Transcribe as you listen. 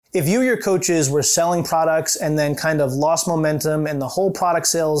If you or your coaches were selling products and then kind of lost momentum and the whole product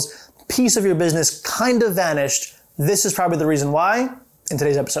sales piece of your business kind of vanished, this is probably the reason why in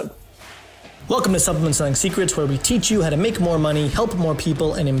today's episode. Welcome to Supplement Selling Secrets, where we teach you how to make more money, help more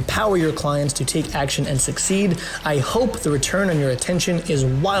people, and empower your clients to take action and succeed. I hope the return on your attention is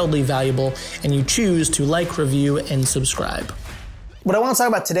wildly valuable and you choose to like, review, and subscribe. What I want to talk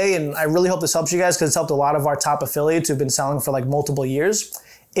about today, and I really hope this helps you guys because it's helped a lot of our top affiliates who've been selling for like multiple years,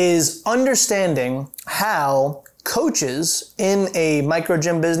 is understanding how coaches in a micro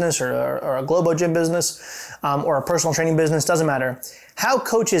gym business or a Globo gym business or a personal training business, doesn't matter, how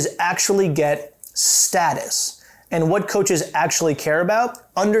coaches actually get status and what coaches actually care about,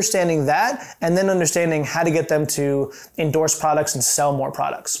 understanding that, and then understanding how to get them to endorse products and sell more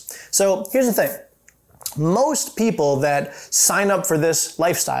products. So here's the thing. Most people that sign up for this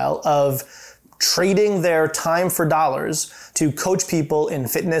lifestyle of trading their time for dollars to coach people in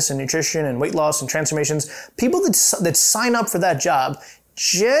fitness and nutrition and weight loss and transformations, people that sign up for that job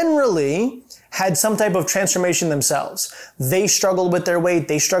generally had some type of transformation themselves. They struggled with their weight,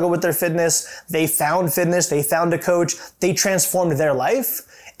 they struggled with their fitness, they found a coach, they transformed their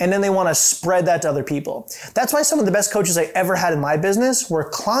life, and then they want to spread that to other people. That's why some of the best coaches I ever had in my business were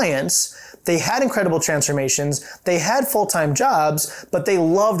clients. They had incredible transformations, they had full-time jobs, but they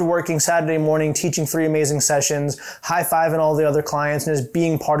loved working Saturday morning, teaching 3 amazing sessions, high-fiving all the other clients, and just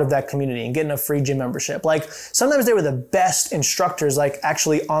being part of that community and getting a free gym membership. Like, sometimes they were the best instructors, like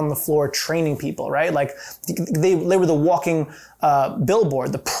actually on the floor training people, right? Like, they were the walking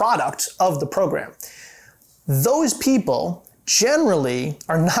billboard, the product of the program. Those people generally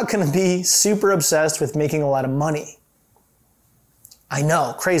are not going to be super obsessed with making a lot of money. I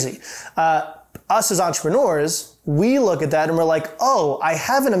know, crazy. Us as entrepreneurs, we look at that and we're like, oh, I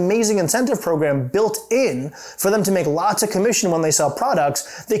have an amazing incentive program built in for them to make lots of commission when they sell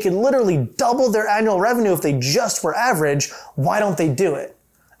products. They could literally double their annual revenue if they just were average. Why don't they do it?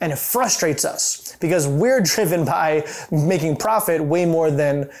 And it frustrates us because we're driven by making profit way more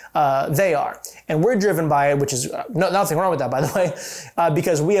than they are. And we're driven by it, which is nothing wrong with that, by the way,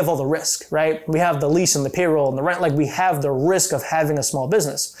 because we have all the risk, right? We have the lease and the payroll and the rent. Like, we have the risk of having a small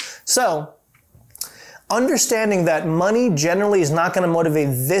business. So understanding that money generally is not going to motivate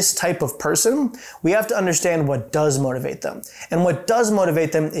this type of person, we have to understand what does motivate them. And what does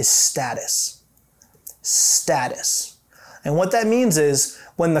motivate them is status. Status. And what that means is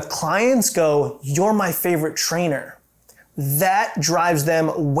when the clients go, "You're my favorite trainer," that drives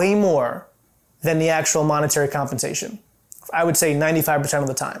them way more than the actual monetary compensation. I would say 95% of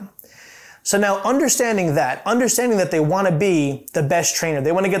the time. So now understanding that they want to be the best trainer,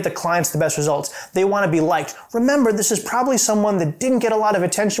 they want to get the clients the best results, they want to be liked. Remember, this is probably someone that didn't get a lot of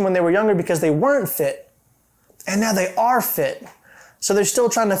attention when they were younger because they weren't fit. And now they are fit. So they're still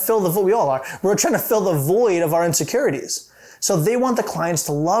trying to fill the void. We all are. We're trying to fill the void of our insecurities. So they want the clients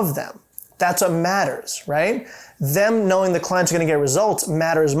to love them. That's what matters, right? Them knowing the clients are going to get results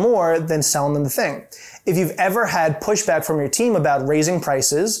matters more than selling them the thing. If you've ever had pushback from your team about raising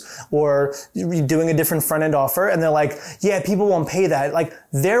prices or doing a different front-end offer and they're like, yeah, people won't pay that. Like,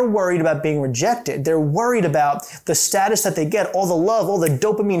 they're worried about being rejected. They're worried about the status that they get, all the love, all the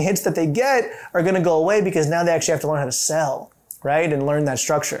dopamine hits that they get are going to go away because now they actually have to learn how to sell, right? And learn that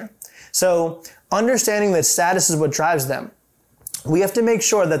structure. So understanding that status is what drives them. We have to make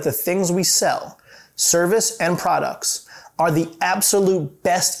sure that the things we sell, service and products, are the absolute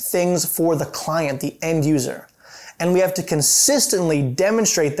best things for the client, the end user. And we have to consistently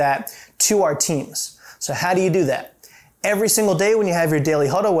demonstrate that to our teams. So how do you do that? Every single day when you have your daily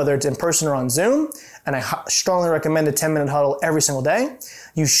huddle, whether it's in person or on Zoom, and I strongly recommend a 10-minute huddle every single day,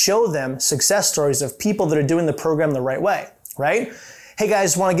 you show them success stories of people that are doing the program the right way, right? Hey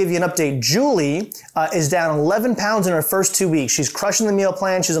guys, want to give you an update. Julie is down 11 pounds in her first 2 weeks. She's crushing the meal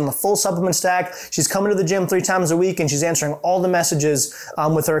plan. She's on the full supplement stack. She's coming to the gym 3 times a week and she's answering all the messages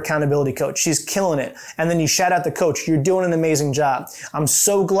with her accountability coach. She's killing it. And then you shout out the coach. You're doing an amazing job. I'm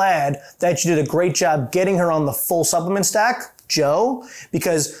so glad that you did a great job getting her on the full supplement stack, Joe,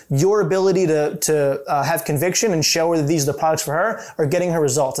 because your ability to have conviction and show her that these are the products for her are getting her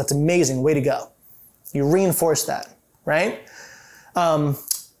results. That's amazing. Way to go. You reinforce that, right?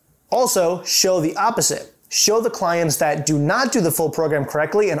 Also, show the opposite. Show the clients that do not do the full program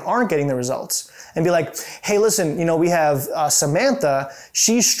correctly and aren't getting the results. And be like, hey, listen, we have Samantha.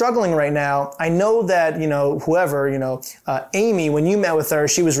 She's struggling right now. I know that, whoever, Amy, when you met with her,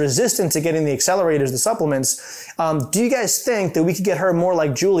 she was resistant to getting the accelerators, the supplements. Do you guys think that we could get her more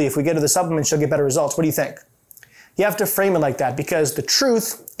like Julie? If we get her the supplements, she'll get better results? What do you think? You have to frame it like that because the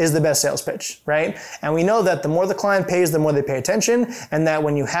truth is the best sales pitch, right? And we know that the more the client pays, the more they pay attention, and that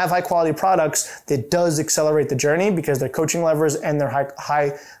when you have high quality products, it does accelerate the journey because they're coaching levers and they're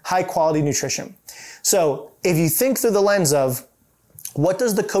high quality nutrition. So if you think through the lens of what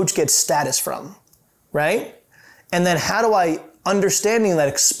does the coach get status from, right? And then how do I, understanding that,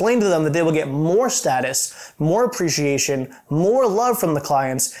 explain to them that they will get more status, more appreciation, more love from the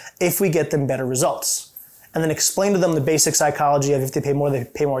clients if we get them better results. And then explain to them the basic psychology of if they pay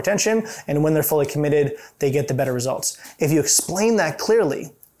more attention, and when they're fully committed, they get the better results. If you explain that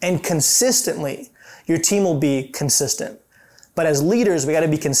clearly and consistently, your team will be consistent. But as leaders, we got to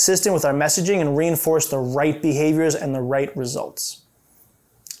be consistent with our messaging and reinforce the right behaviors and the right results.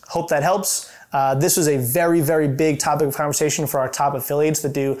 Hope that helps. This was a very, very big topic of conversation for our top affiliates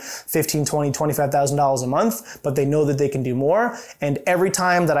that do $15,000, $20,000, $25,000 a month, but they know that they can do more. And every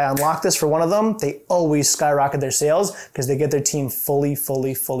time that I unlock this for one of them, they always skyrocket their sales because they get their team fully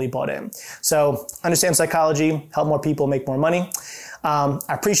bought in. So understand psychology, help more people make more money. I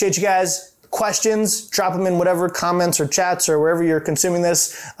appreciate you guys. Questions, drop them in whatever comments or chats or wherever you're consuming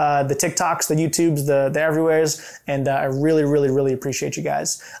this, the TikToks, the YouTubes, the everywheres, and I really appreciate you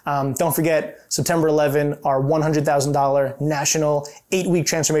guys. Don't forget, September 11, our $100,000 national 8-week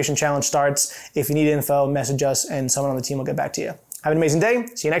transformation challenge starts. If you need info, message us and someone on the team will get back to you. Have an amazing day.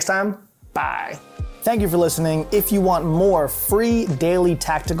 See you next time. Bye. Thank you for listening. If you want more free daily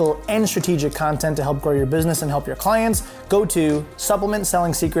tactical and strategic content to help grow your business and help your clients, go to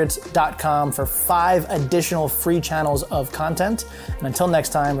supplementsellingsecrets.com for 5 additional free channels of content. And until next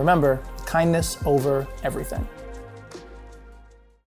time, remember, kindness over everything.